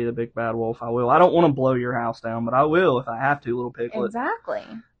have to be the big bad wolf, I will. I don't want to blow your house down, but I will if I have to, little piglet. Exactly.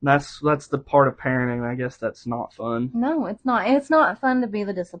 That's the part of parenting, I guess, that's not fun. No, it's not. It's not fun to be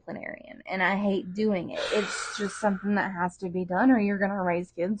the disciplinarian, and I hate doing it. It's just something that has to be done, or you're going to raise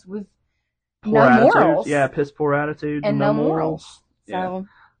kids with no morals. Yeah, piss poor attitudes and no morals. So.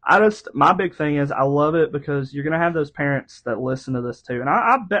 My big thing is I love it because you're going to have those parents that listen to this too. And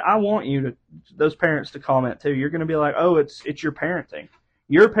I bet I want those parents to comment too. You're going to be like, oh, it's your parenting.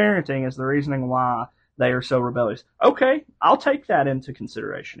 Your parenting is the reasoning why they are so rebellious. Okay, I'll take that into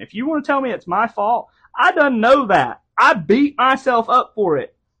consideration. If you want to tell me it's my fault, I done know that. I beat myself up for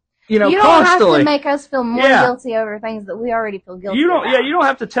it. You don't constantly have to make us feel more guilty over things that we already feel guilty about. Yeah, you don't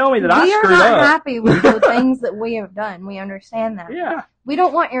have to tell me that I screwed up. We are not happy with the things that we have done. We understand that. Yeah. We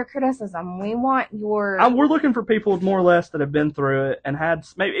don't want your criticism. We want your... We're looking for people more or less that have been through it and had,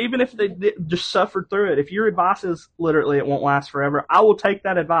 maybe even if they just suffered through it. If your advice is literally it won't last forever, I will take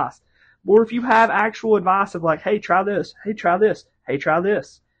that advice. Or if you have actual advice of like, hey, try this. Hey, try this. Hey, try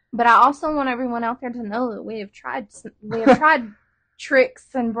this. But I also want everyone out there to know that we have tried tricks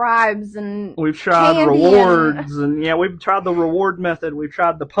and bribes and we've tried rewards and we've tried the reward method. We've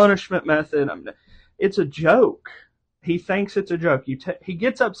tried the punishment method. It's a joke. He thinks it's a joke. He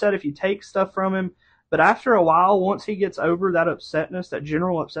gets upset if you take stuff from him, but after a while, once he gets over that upsetness, that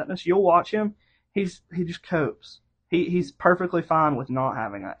general upsetness, you'll watch him. He just copes. He's perfectly fine with not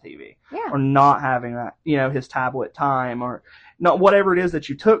having that TV or not having that, his tablet time or not whatever it is that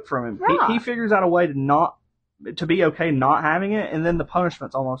you took from him. Yeah. He figures out a way to be okay not having it, and then the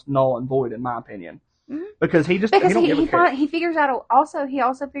punishment's almost null and void in my opinion. Mm-hmm. Because he don't give a care. He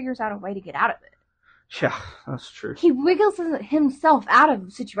also figures out a way to get out of it. Yeah, that's true. He wiggles himself out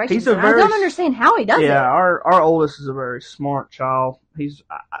of situations. He's a I very don't understand how he does it. Yeah, our oldest is a very smart child.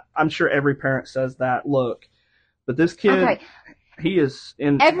 I'm sure every parent says that. Look, but this kid, Okay. he is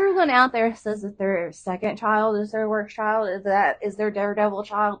in. Everyone out there says that their second child is their worst child, is their daredevil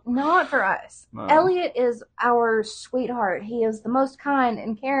child. Not for us. No. Elliot is our sweetheart. He is the most kind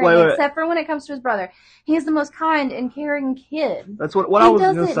and caring, Wait. except for when it comes to his brother. He is the most kind and caring kid. That's what I was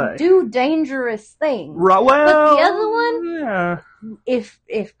going to He say. doesn't do dangerous things. Right, well, But the other one, yeah,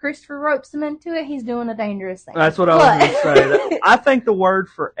 if Christopher ropes him into it, he's doing a dangerous thing. that's what I was going to say. I think the word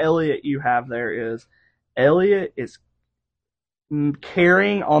for Elliot you have there is Elliot is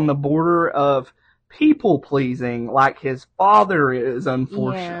carrying on the border of people pleasing, like his father is.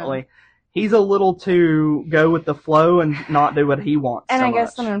 Unfortunately, he's a little too go with the flow and not do what he wants. And so I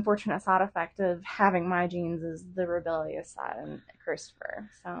guess much. an unfortunate side effect of having my genes is the rebellious side in Christopher.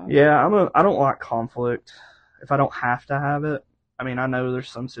 So Yeah, I don't like conflict if I don't have to have it. I mean, I know there's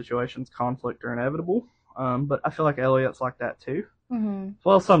some situations conflict are inevitable, but I feel like Elliot's like that too. Mm-hmm.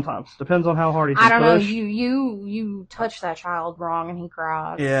 Well, sometimes depends on how hard he can I don't know. push. You touched that child wrong and he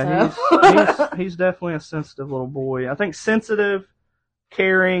cried. Yeah, so. he's definitely a sensitive little boy. I think sensitive,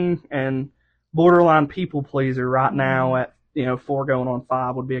 caring, and borderline people pleaser right now at 4 going on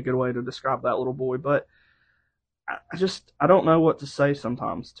 5 would be a good way to describe that little boy. But I don't know what to say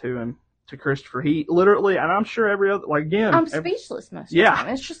sometimes to him, to Christopher. He literally, and I'm sure every other, like again, I'm speechless most of the Yeah. time.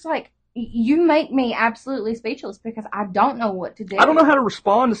 It's just like you make me absolutely speechless because I don't know what to do. I don't know how to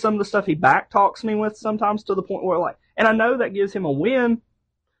respond to some of the stuff he backtalks me with sometimes, to the point where and I know that gives him a win.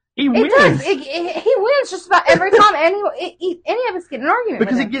 He wins. It does. He wins just about every time any of us get in an argument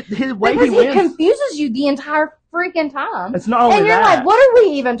because with him. his way Because he he wins. confuses you the entire freaking time. It's not only and you're that. like, what are we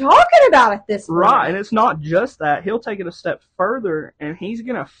even talking about at this point? Right, and it's not just that. He'll take it a step further, and he's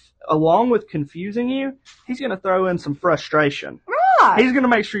going to, along with confusing you, he's going to throw in some frustration. Right. He's going to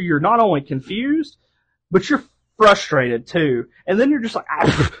make sure you're not only confused, but you're frustrated too. And then you're just like,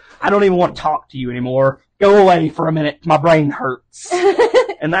 I don't even want to talk to you anymore. Go away for a minute. My brain hurts.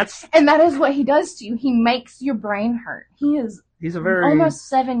 And that is what he does to you. He makes your brain hurt. He's a very almost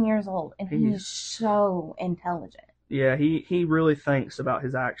 7 years old, and he is so intelligent. Yeah, he really thinks about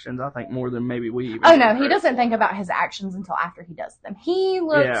his actions, I think, more than maybe we even. Oh no, he doesn't think about his actions until after he does them. He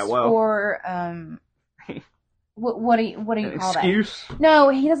looks for what do you call excuse? that? No,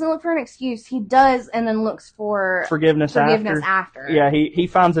 he doesn't look for an excuse. He does, and then looks for forgiveness after. Yeah, he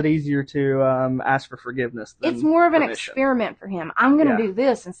finds it easier to ask for forgiveness. It's more of an permission. Experiment for him. I'm going to do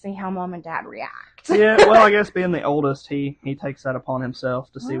this and see how mom and dad react. Yeah, well, I guess being the oldest, he takes that upon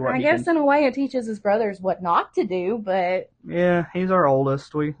himself to see what. I guess in a way it teaches his brothers what not to do, but yeah, he's our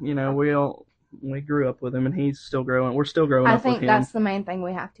oldest. We grew up with him, and he's still growing. We're still growing up with him. I think that's the main thing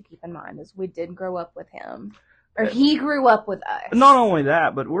we have to keep in mind is we did grow up with him. Or he grew up with us. Not only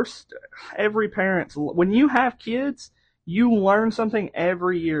that, but every parent's, when you have kids, you learn something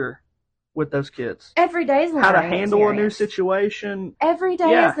every year with those kids. Every day is how to handle a new situation. Every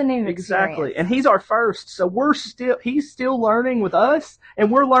day is a new exactly. And he's our first, so he's still learning with us,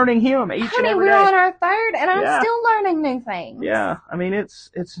 and we're learning him each and every day. We're on our third, and I'm still learning new things. Yeah, I mean it's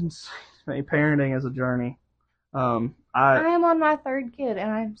insane. Parenting is a journey. I am on my third kid,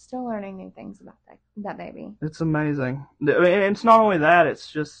 and I'm still learning new things about that baby. It's amazing. And it's not only that,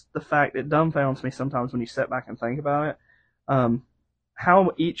 it's just the fact it dumbfounds me sometimes when you sit back and think about it.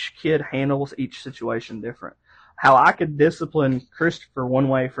 How each kid handles each situation different. How I could discipline Christopher one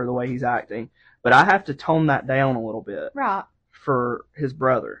way for the way he's acting, but I have to tone that down a little bit. Right. For his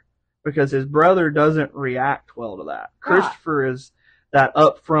brother. Because his brother doesn't react well to that. Right. Christopher is that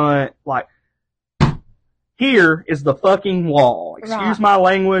upfront, like, here is the fucking wall. Excuse my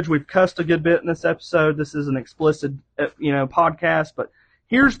language. We've cussed a good bit in this episode. This is an explicit, podcast, but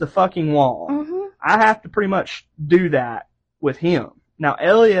here's the fucking wall. Mm-hmm. I have to pretty much do that with him. Now,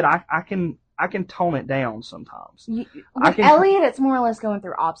 Elliot, I can tone it down sometimes. Elliot, it's more or less going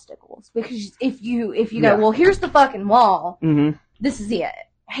through obstacles because if you go, well, here's the fucking wall. Mm-hmm. This is it.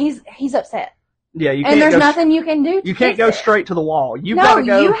 He's upset. Yeah, you can't. And there's nothing you can do. You can't go straight to the wall. You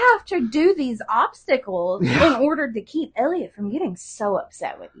have to do these obstacles in order to keep Elliot from getting so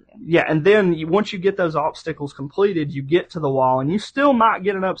upset with you. Yeah, and then once you get those obstacles completed, you get to the wall, and you still might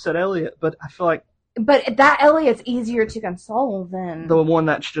get an upset Elliot, but I feel like. But that Elliot's easier to console than the one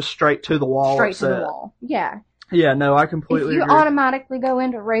that's just straight to the wall. Straight to the wall. Yeah. Yeah, no, I completely agree. If you automatically go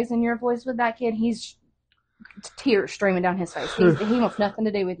into raising your voice with that kid, he's tears streaming down his face. He wants nothing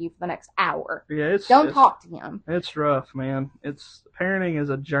to do with you for the next hour. Yeah, don't talk to him. It's rough, man. Parenting is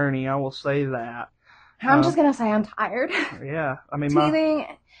a journey. I will say that. I'm just gonna say I'm tired. Yeah, I mean, teething.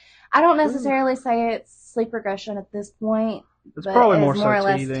 I don't necessarily say it's sleep regression at this point. It's but probably it's more so or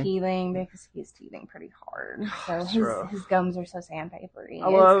less teething. teething because he's teething pretty hard. So It's rough. his gums are so sandpapery. I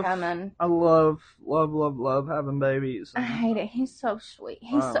love having babies. I hate it. He's so sweet.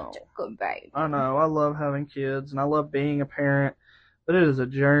 He's such a good baby. I know. I love having kids, and I love being a parent. But it is a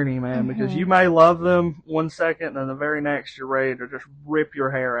journey, man, because you may love them one second, and the very next you're ready to just rip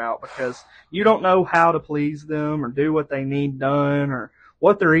your hair out because you don't know how to please them or do what they need done or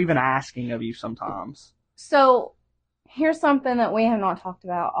what they're even asking of you sometimes. So here's something that we have not talked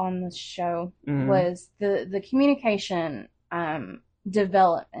about on this show was the communication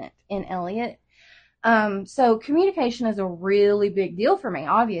development in Elliot. So communication is a really big deal for me,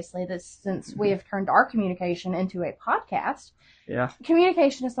 obviously, since we have turned our communication into a podcast. Yeah.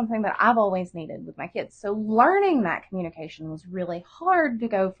 Communication is something that I've always needed with my kids. So learning that communication was really hard to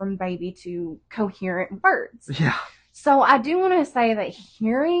go from baby to coherent words. Yeah. So I do want to say that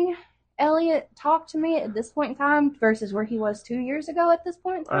hearing Elliot talk to me at this point in time versus where he was 2 years ago at this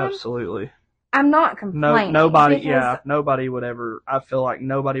point in time. Absolutely. I'm not complaining. Nobody would ever, I feel like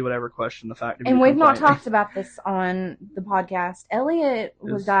nobody would ever question the fact of you And we've not complaining. talked about this on the podcast. Elliot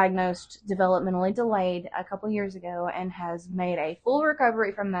was diagnosed developmentally delayed a couple years ago and has made a full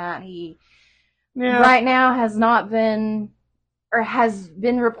recovery from that. He right now has not been, or has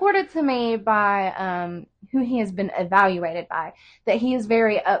been reported to me by who he has been evaluated by, that he is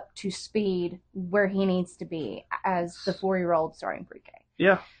very up to speed where he needs to be as the 4-year-old starting pre-K.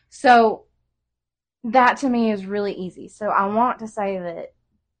 Yeah. So that to me is really easy. So I want to say that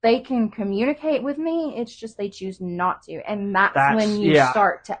they can communicate with me. It's just they choose not to, and that's when you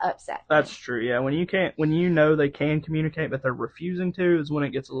start to upset. That's true. Yeah, when you know they can communicate but they're refusing to, is when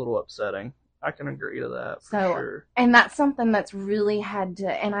it gets a little upsetting. I can agree to that for sure. And that's something that's really had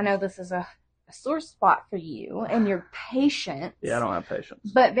to. And I know this is a sore spot for you and your patience. Yeah, I don't have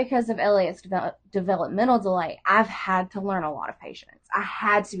patience. But because of Elliot's developmental delay, I've had to learn a lot of patience. I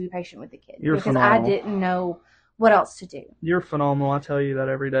had to be patient with the kid because phenomenal. I didn't know what else to do. You're phenomenal. I tell you that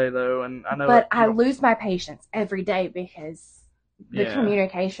every day, though, and I know. But I lose my patience every day because the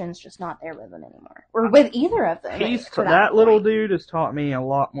communication's just not there with them anymore, or with either of them. That little dude has taught me a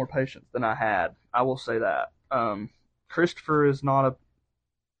lot more patience than I had. I will say that. Christopher is not a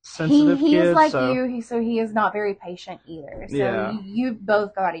sensitive kid. He is like you, so he is not very patient either. So you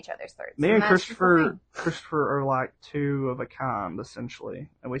both got each other's thirds. Me and Christopher are like two of a kind, essentially.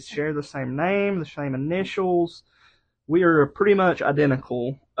 And we share the same name, the same initials. We are pretty much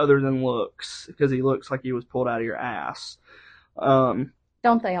identical, other than looks, because he looks like he was pulled out of your ass.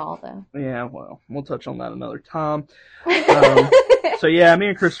 Don't they all, though? Yeah, well, we'll touch on that another time. So yeah, me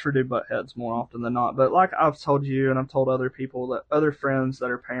and Christopher do butt heads more often than not. But like I've told you, and I've told other people, other friends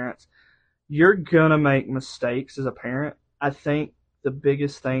that are parents, you're gonna make mistakes as a parent. I think the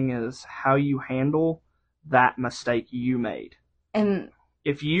biggest thing is how you handle that mistake you made. And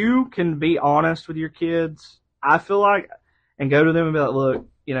if you can be honest with your kids, I feel like, and go to them and be like, look,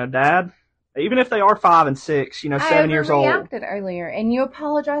 Dad, even if they are 5 and 6, 7 years old. I reacted earlier, and you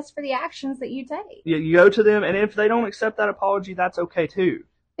apologize for the actions that you take. You go to them, and if they don't accept that apology, that's okay too.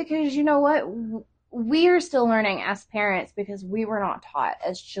 Because you know what? We're still learning as parents because we were not taught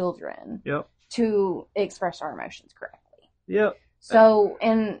as children to express our emotions correctly. Yep. So,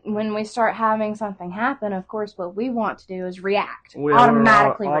 and when we start having something happen, of course, what we want to do is react.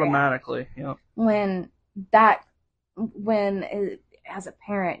 Automatically, yep. As a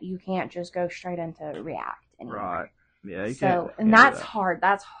parent, you can't just go straight into react anymore. Right. Yeah, you can't. And that's hard.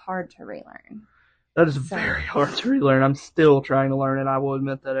 That's hard to relearn. That is very hard to relearn. I'm still trying to learn it. I will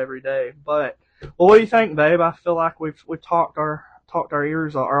admit that every day. But, well, what do you think, babe? I feel like we've talked our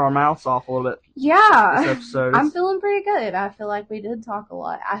ears or our mouths off a little bit. Yeah. This episode. I'm feeling pretty good. I feel like we did talk a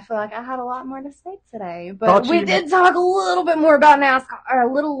lot. I feel like I had a lot more to say today. But we did talk a little bit more about NASCAR, or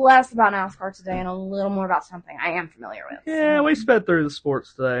a little less about NASCAR today, and a little more about something I am familiar with. Yeah, we sped through the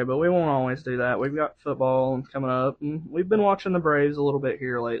sports today, but we won't always do that. We've got football coming up, and we've been watching the Braves a little bit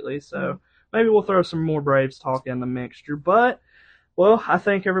here lately, so maybe we'll throw some more Braves talk in the mixture. But, well, I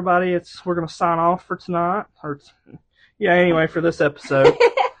think everybody, we're going to sign off for tonight. Anyway, for this episode.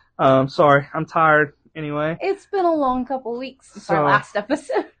 Sorry, I'm tired anyway. It's been a long couple weeks since our last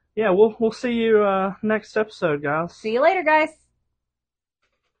episode. Yeah, we'll see you next episode, guys. See you later, guys.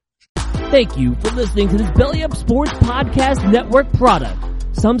 Thank you for listening to this Belly Up Sports Podcast Network product.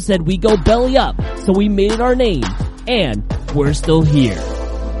 Some said we go belly up, so we made it our name, and we're still here.